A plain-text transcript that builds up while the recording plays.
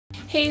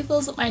Hey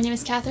Fools, my name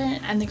is Catherine.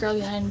 I'm the girl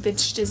behind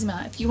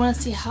VintageDisneybound. If you want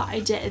to see how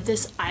I did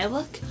this eye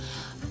look,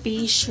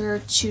 be sure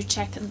to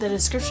check the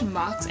description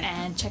box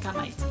and check out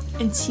my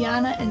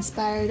Tiana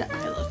inspired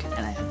eye look.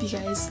 And I hope you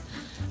guys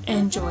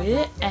enjoyed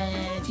it,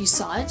 and if you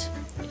saw it,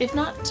 if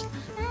not,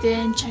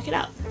 then check it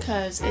out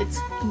because it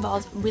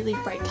involves really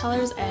bright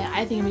colors and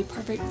I think it'd be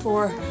perfect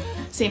for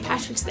St.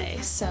 Patrick's Day.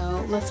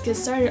 So let's get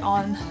started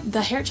on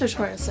the hair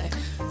tutorial today.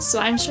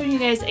 So I'm showing you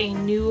guys a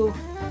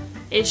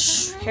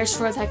new-ish hair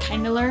tutorial that I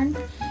kind of learned.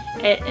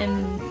 It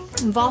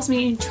involves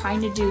me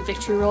trying to do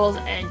victory rolls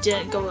and it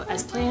didn't go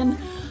as planned,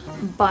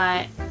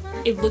 but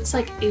it looks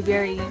like a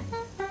very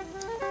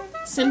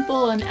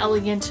simple and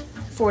elegant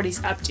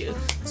 40s updo.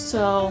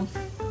 So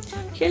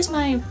here's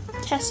my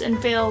test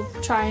and fail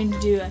trying to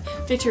do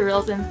victory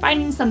rolls and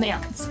finding something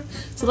else.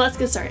 So let's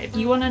get started. If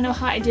you want to know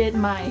how I did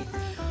my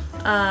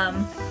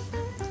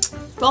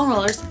foam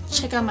rollers,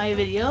 check out my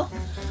video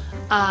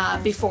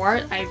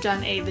before. I've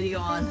done a video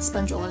on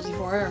sponge rollers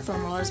before, or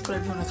foam rollers,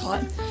 whatever you want to call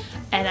it,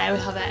 and I will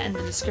have that in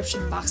the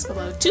description box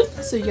below too,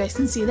 so you guys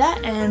can see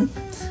that. And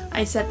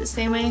I set it the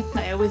same way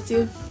I always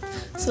do.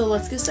 So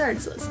let's get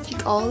started. So let's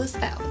take all this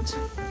out.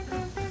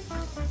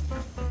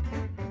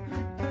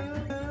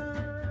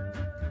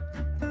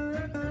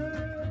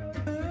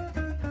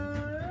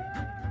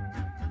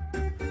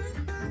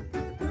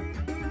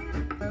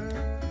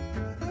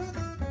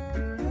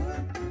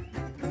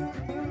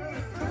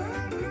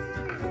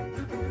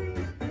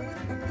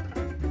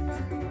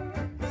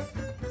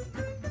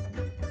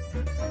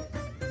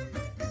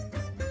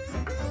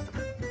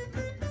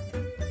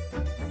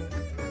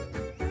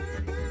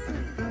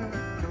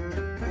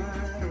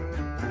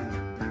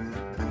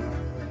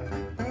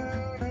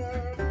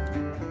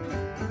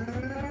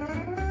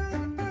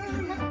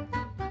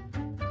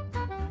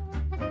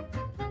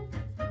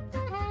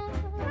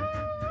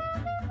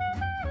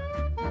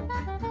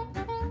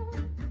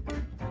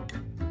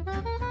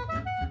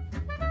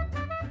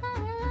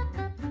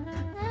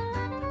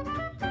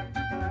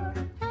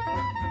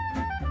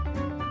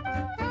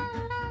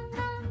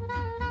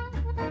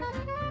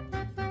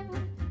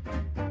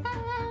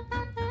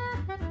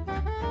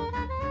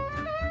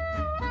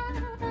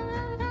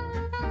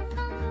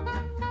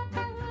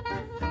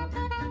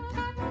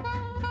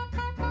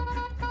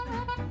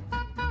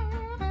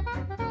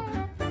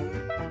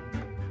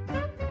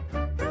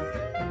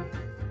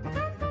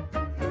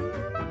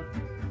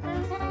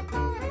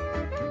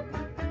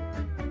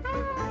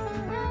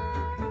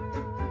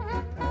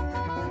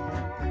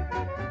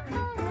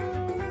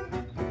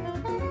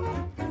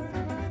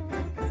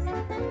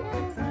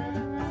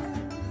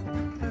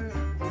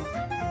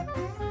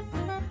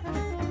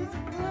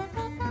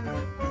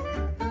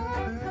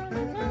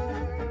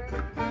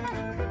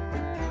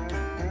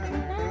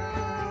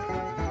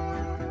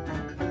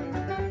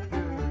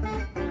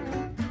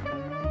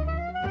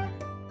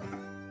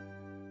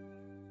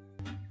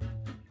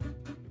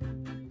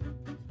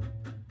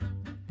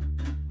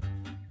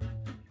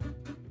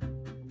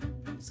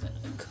 Just gonna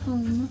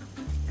comb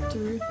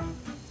through.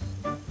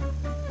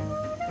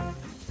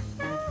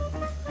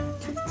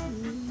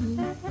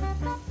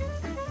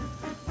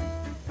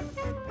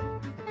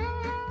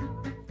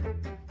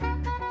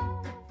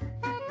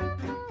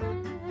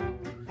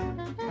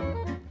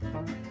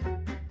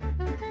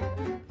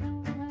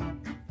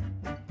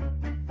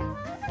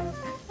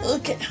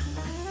 Okay,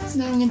 so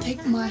now I'm gonna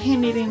take my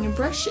handy dandy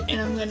brush and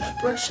I'm gonna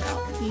brush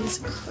out these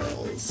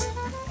curls.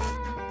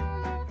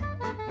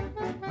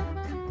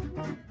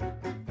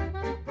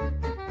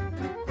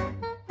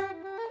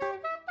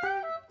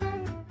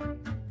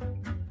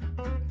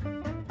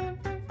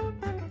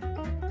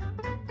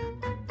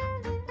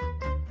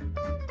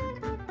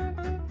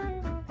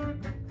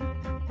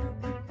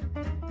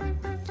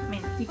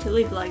 You could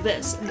leave it like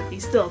this and it'd be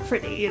still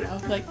pretty, you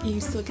know, like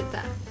you still get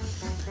that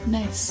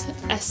nice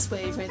S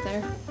wave right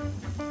there.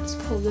 Just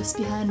pull this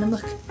behind and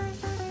look.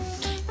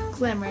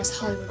 Glamorous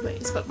Hollywood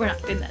waves, but we're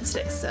not doing that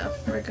today, so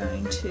we're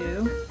going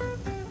to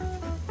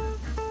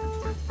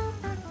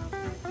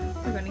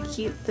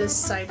keep this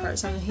side part.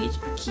 So I'm going to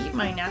keep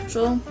my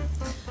natural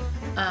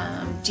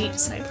deep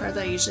side part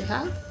that I usually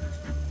have.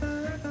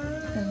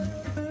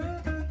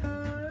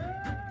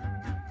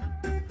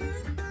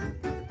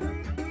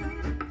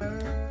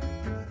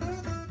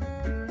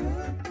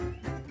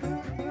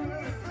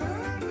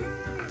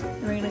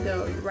 We're going to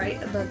go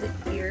right above the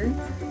ear,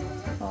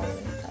 all the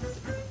way up.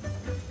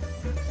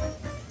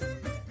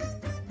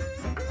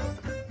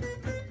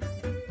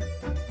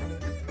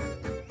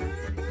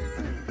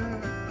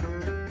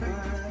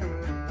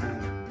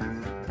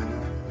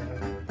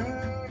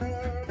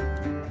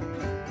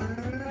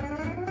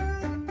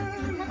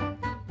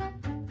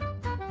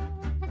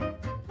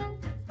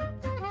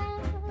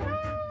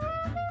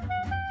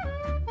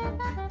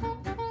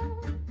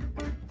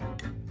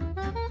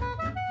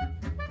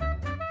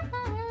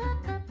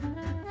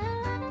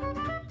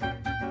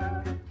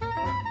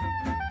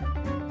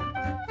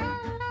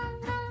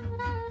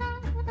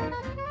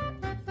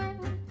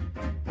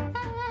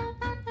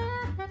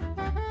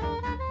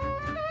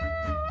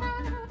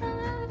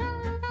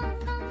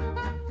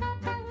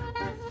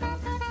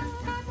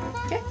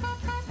 Okay,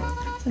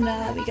 so now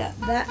that we got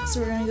that, so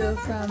we're going to go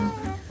from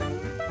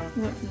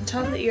the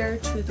top of the ear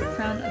to the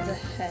crown of the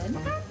head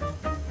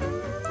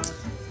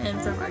and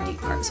from our deep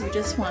part. So we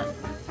just want,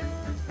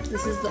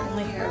 this is the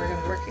only hair we're going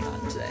to be working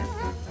on today.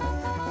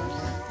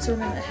 So we're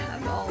going to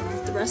have all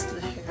of the rest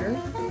of the hair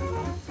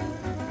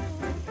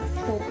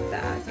pulled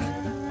back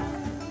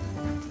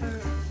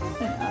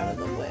and out of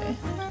the way,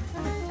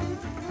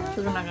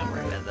 because we're not going to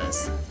worry about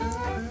this.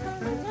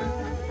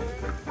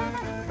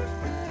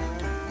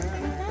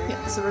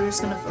 Yeah, so we're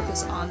just going to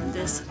focus on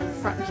this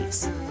front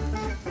piece.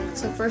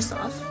 So first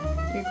off,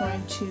 you're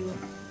going to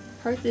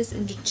part this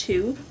into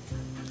two.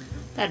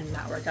 That did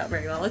not work out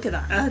very well. Look at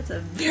that. That's a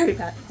very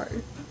bad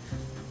part.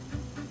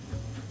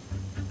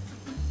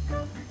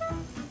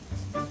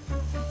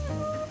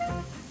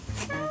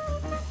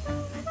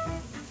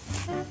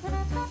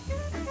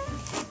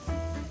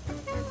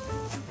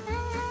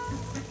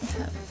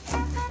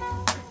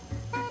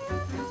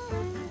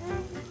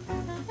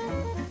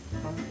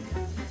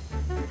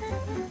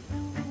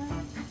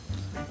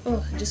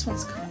 Oh, it just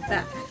wants to come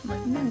back. I'm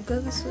like, no, go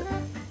this way.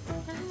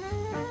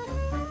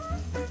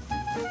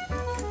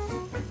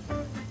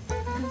 I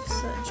have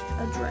such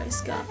a dry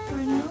scalp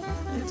right now.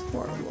 It's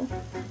horrible.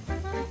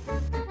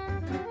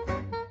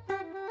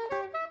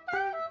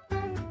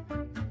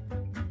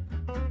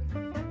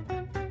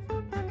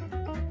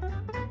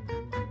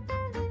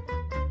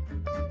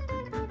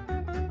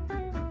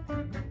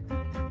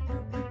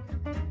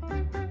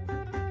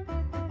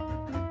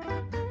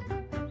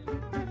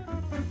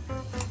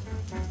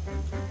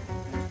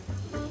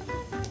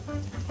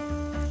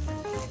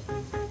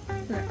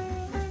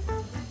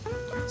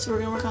 So we're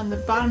going to work on the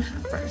bottom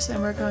half first,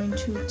 and we're going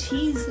to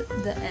tease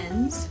the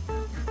ends.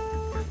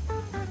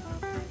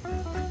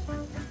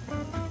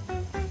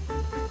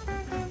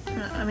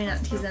 I mean,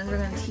 not tease the ends, we're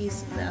going to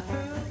tease the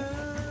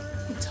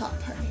top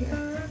part here.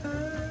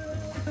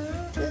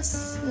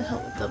 Just to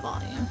help with the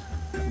volume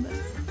a little bit.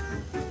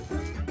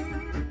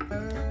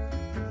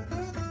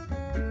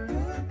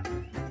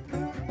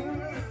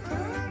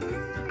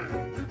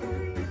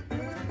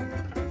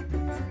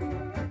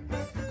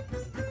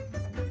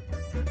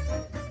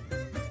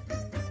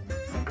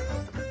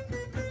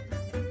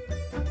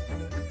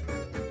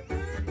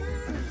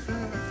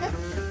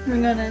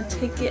 We're gonna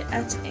take it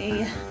at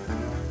a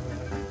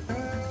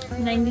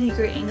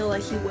 90-degree angle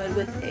like you would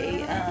with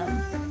a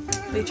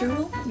waiter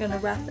roll. I'm gonna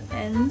wrap the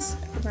ends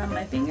around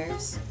my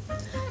fingers,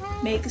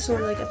 make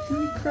sort of like a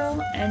pin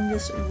curl, and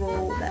just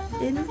roll that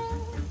in.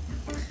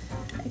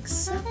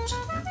 Except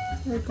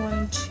we're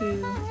going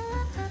to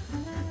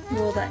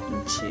roll that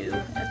into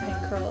a pin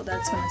curl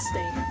that's gonna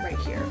stay right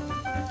here.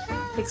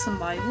 Take some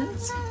bobby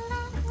pins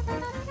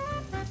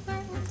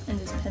and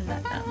just pin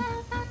that down.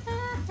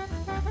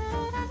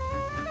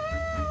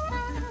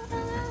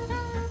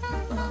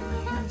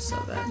 So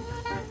bad.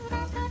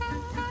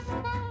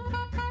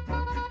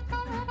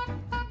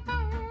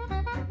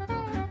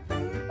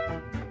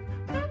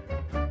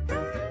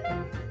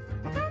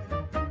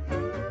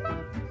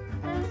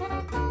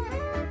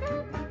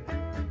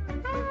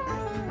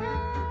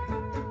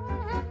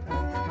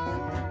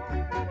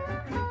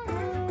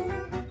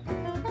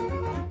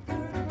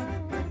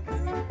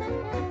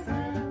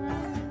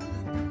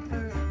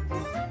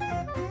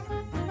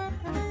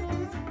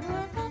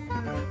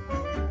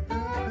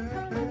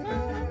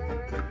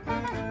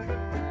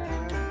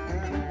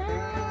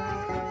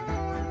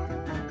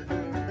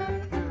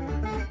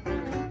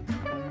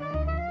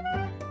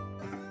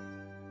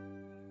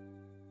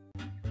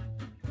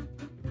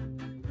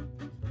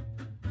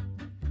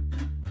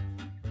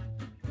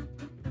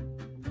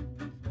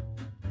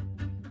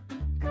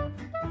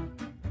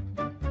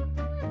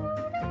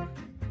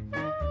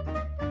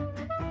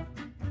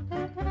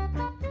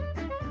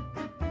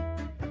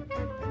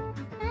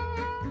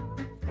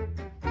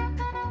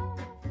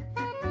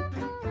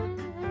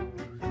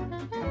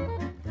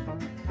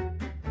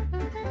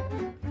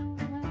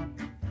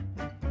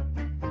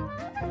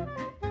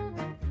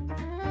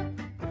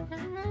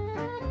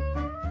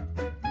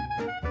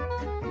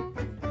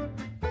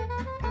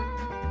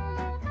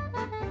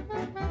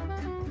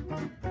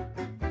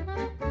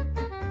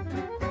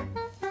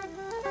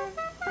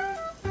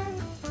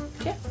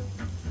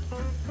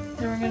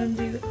 Then we're going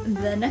to do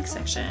the next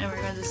section, and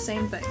we're going to do the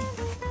same thing.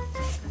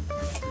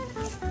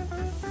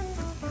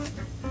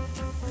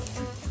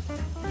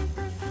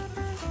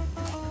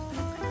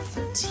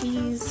 So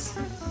tease.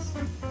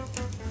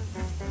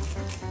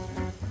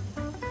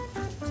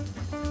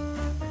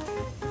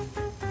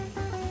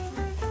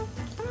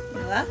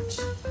 That.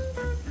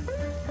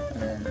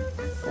 And then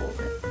fold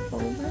it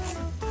over.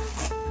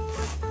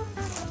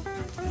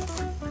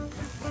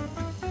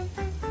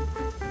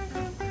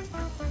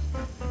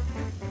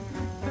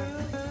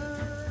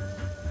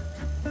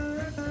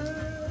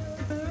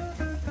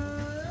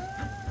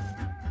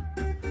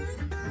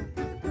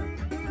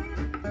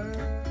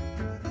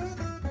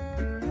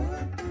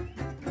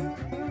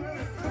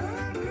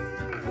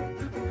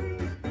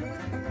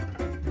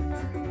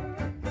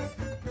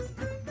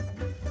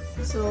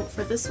 So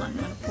for this one, I'm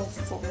going to pull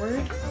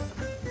forward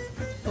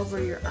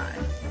over your eye.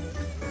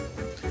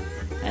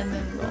 and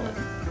then roll it.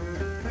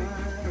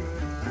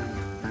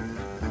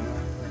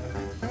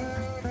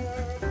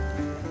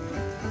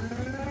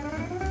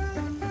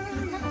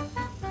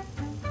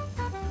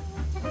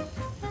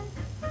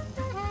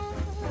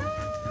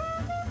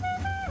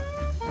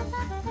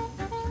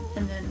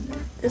 And then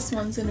this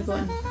one's gonna go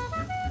in.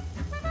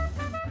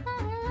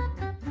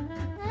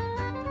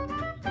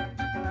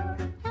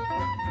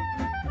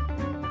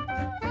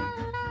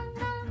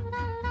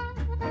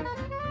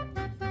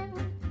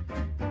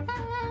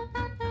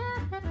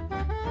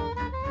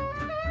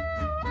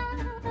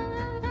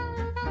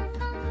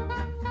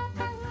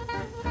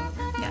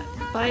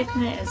 Body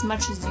pin it as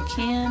much as you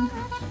can,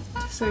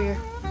 so you're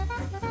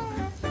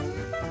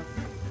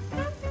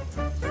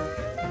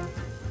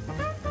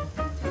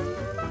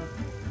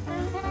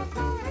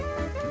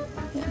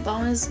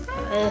bottom is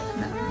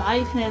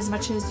body pin it as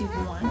much as you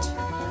want,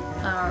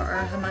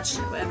 or how much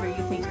whatever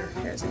you think your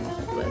hair is gonna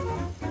hold with.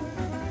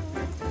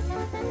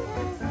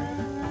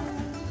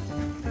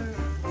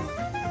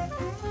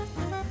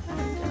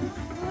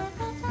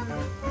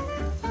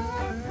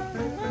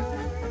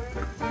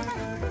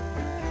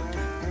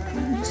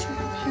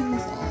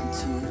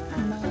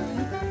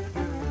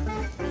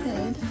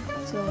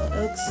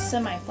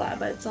 Semi-flat,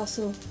 but it's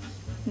also, you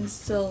can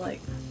still like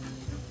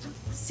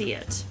see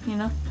it, you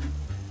know?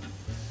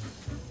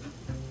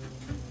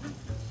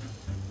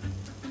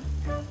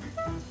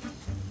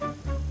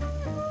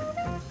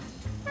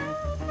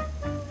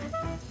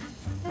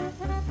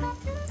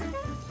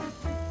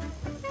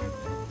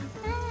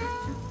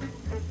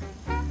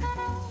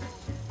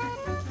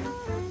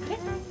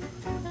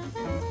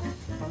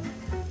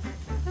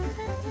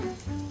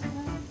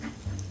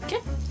 Okay,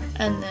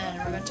 and then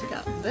we're going to take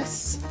out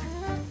this.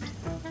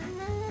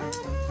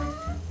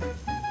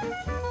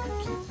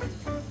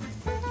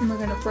 And we're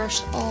going to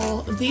brush all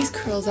of these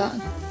curls out.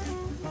 Now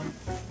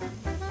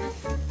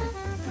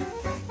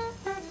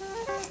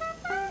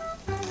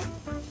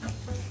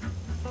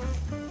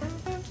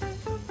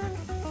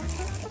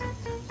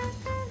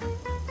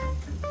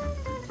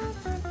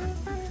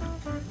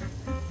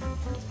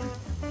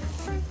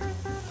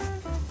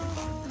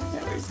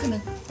we're just going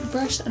to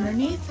brush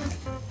underneath,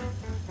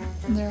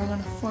 and they're all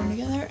going to form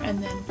together,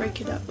 and then break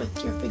it up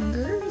with your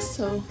fingers.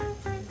 So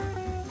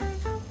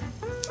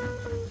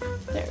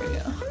there we go.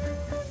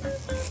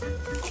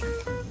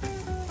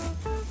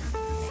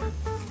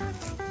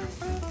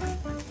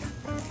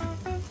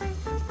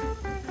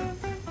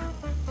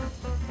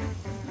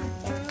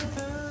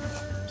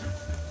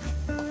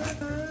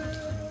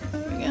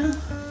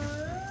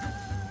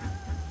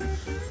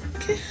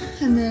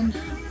 And then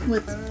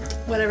with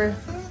whatever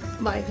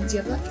body pins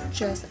you have left,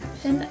 just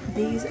pin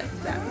these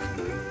back.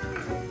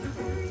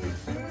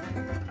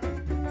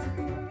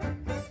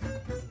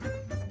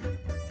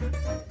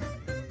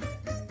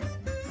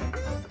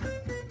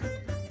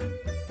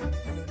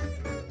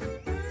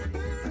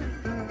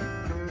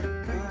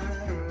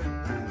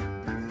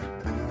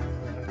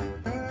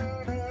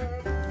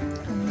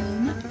 And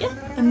then,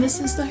 yeah, and this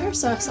is the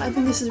hairstyle. So I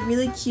think this is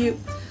really cute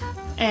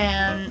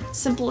and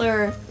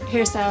simpler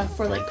hairstyle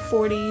for like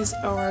 40s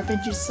or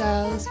vintage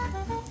styles.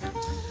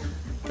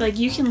 Like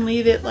you can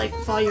leave it like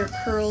for all your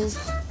curls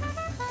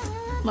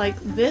like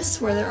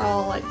this where they're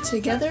all like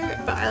together,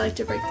 but I like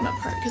to break them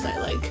apart because I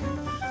like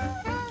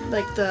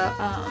the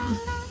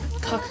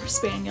Cocker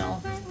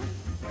Spaniel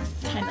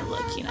kind of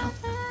look, you know.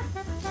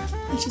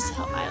 That's just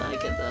how I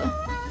like it though.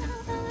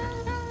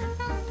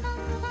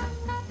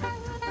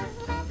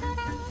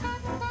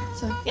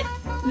 So yeah,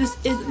 this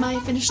is my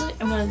finished look.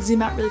 I'm going to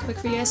zoom out really quick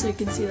for you guys so you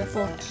can see the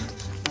full thing.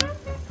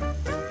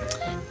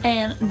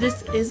 And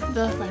this is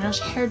the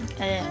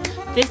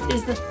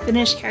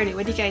finished hairdo.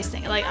 What do you guys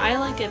think? Like, I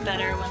like it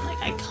better when like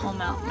I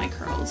comb out my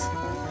curls.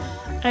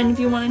 And if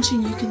you wanted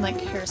to, you can like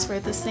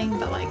hairspray this thing,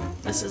 but like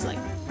this is like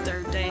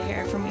third day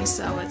hair for me,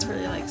 so it's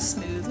really like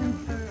smooth and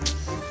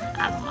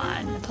I don't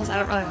mind. And plus, I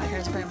don't really want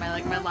hairspray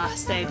my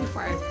last day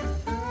before I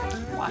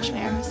wash my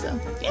hair. So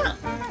yeah.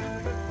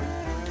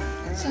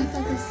 So I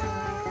thought this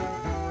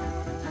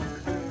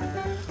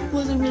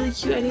was a really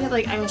cute idea.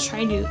 Like I was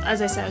trying to,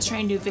 as I said, I was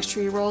trying to do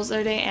victory rolls the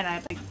other day,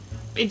 and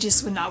it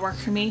just would not work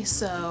for me.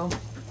 So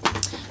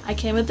I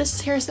came with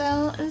this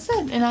hairstyle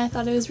instead, and I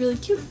thought it was really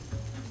cute.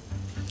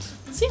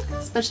 So yeah,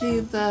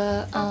 especially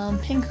the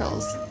pin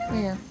curls right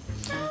here.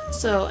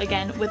 So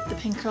again, with the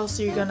pin curls,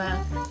 so you're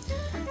gonna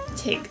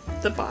take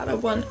the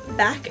bottom one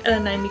back at a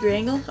 90-degree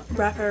angle,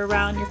 wrap it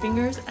around your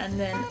fingers, and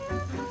then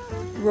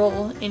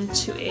roll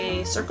into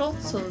a circle.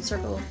 So the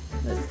circle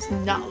does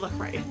not look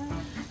right.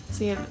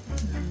 So you have,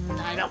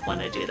 I don't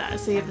want to do that.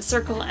 So you have a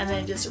circle and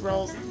then it just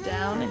rolls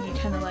down, and you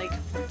kind of like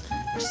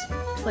just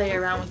play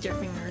around with your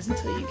fingers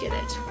until you get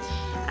it.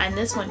 And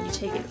this one, you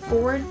take it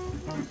forward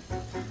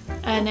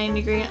at a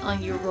 90-degree angle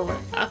and you roll it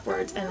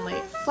upwards and lay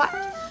it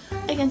flat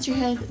against your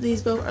head.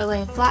 These both are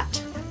laying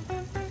flat.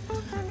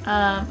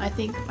 I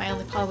think my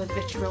only problem with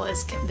victory roll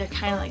is they're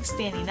kind of like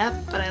standing up,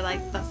 but I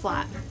like the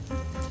flat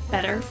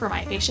better for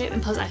my face shape.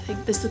 And plus, I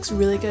think this looks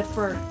really good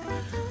for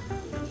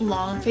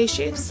long face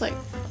shapes. Like,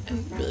 it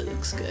really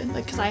looks good.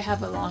 Like, because I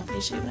have a long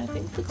face shape and I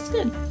think it looks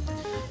good.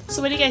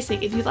 So what do you guys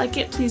think? If you like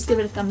it, please give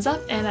it a thumbs up,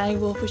 and I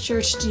will for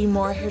sure to do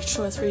more hair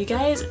tutorials for you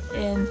guys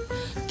in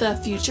the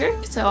future.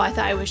 So I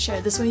thought I would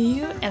share this with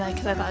you, and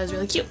because I thought it was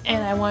really cute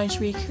and I wanted to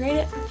recreate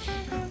it.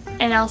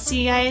 And I'll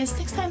see you guys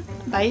next time.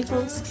 Bye,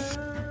 fools.